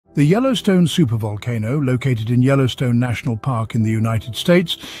The Yellowstone Supervolcano, located in Yellowstone National Park in the United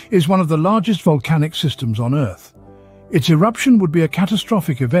States, is one of the largest volcanic systems on Earth. Its eruption would be a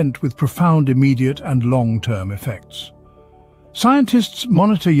catastrophic event with profound immediate and long-term effects. Scientists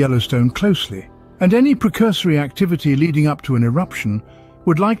monitor Yellowstone closely, and any precursory activity leading up to an eruption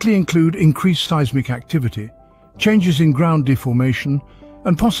would likely include increased seismic activity, changes in ground deformation,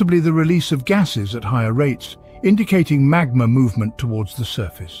 and possibly the release of gases at higher rates, indicating magma movement towards the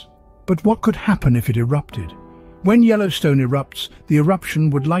surface. But what could happen if it erupted? When Yellowstone erupts, the eruption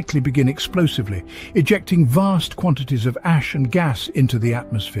would likely begin explosively, ejecting vast quantities of ash and gas into the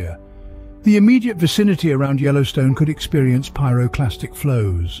atmosphere. The immediate vicinity around Yellowstone could experience pyroclastic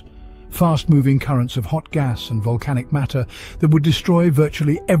flows, fast-moving currents of hot gas and volcanic matter that would destroy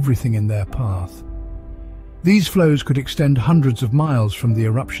virtually everything in their path. These flows could extend hundreds of miles from the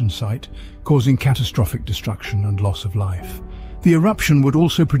eruption site, causing catastrophic destruction and loss of life. The eruption would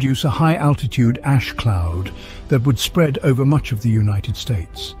also produce a high-altitude ash cloud that would spread over much of the United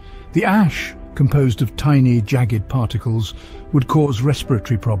States. The ash, composed of tiny, jagged particles, would cause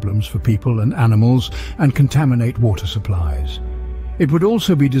respiratory problems for people and animals and contaminate water supplies. It would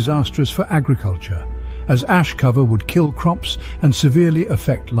also be disastrous for agriculture, as ash cover would kill crops and severely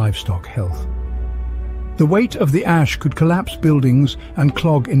affect livestock health. The weight of the ash could collapse buildings and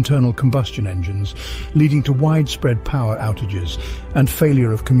clog internal combustion engines, leading to widespread power outages and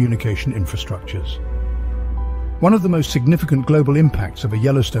failure of communication infrastructures. One of the most significant global impacts of a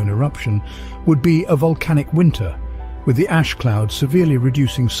Yellowstone eruption would be a volcanic winter, with the ash cloud severely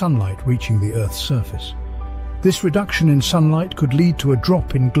reducing sunlight reaching the Earth's surface. This reduction in sunlight could lead to a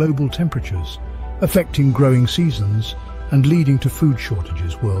drop in global temperatures, affecting growing seasons and leading to food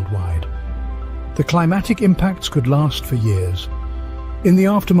shortages worldwide. The climatic impacts could last for years. In the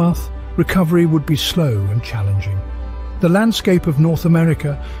aftermath, recovery would be slow and challenging. The landscape of North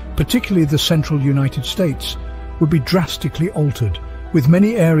America, particularly the central United States, would be drastically altered, with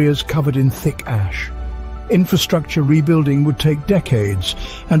many areas covered in thick ash. Infrastructure rebuilding would take decades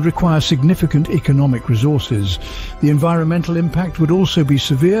and require significant economic resources. The environmental impact would also be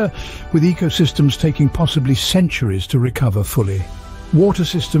severe, with ecosystems taking possibly centuries to recover fully. Water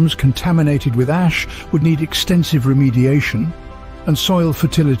systems contaminated with ash would need extensive remediation, and soil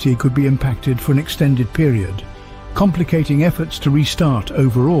fertility could be impacted for an extended period, complicating efforts to restart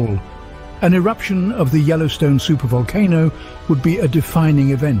overall. An eruption of the Yellowstone Supervolcano would be a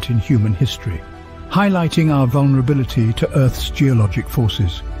defining event in human history, highlighting our vulnerability to Earth's geologic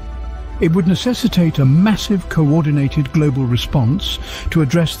forces. It would necessitate a massive coordinated global response to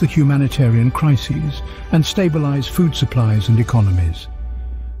address the humanitarian crises and stabilize food supplies and economies.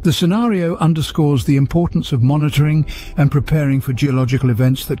 The scenario underscores the importance of monitoring and preparing for geological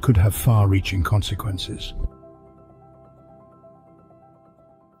events that could have far-reaching consequences.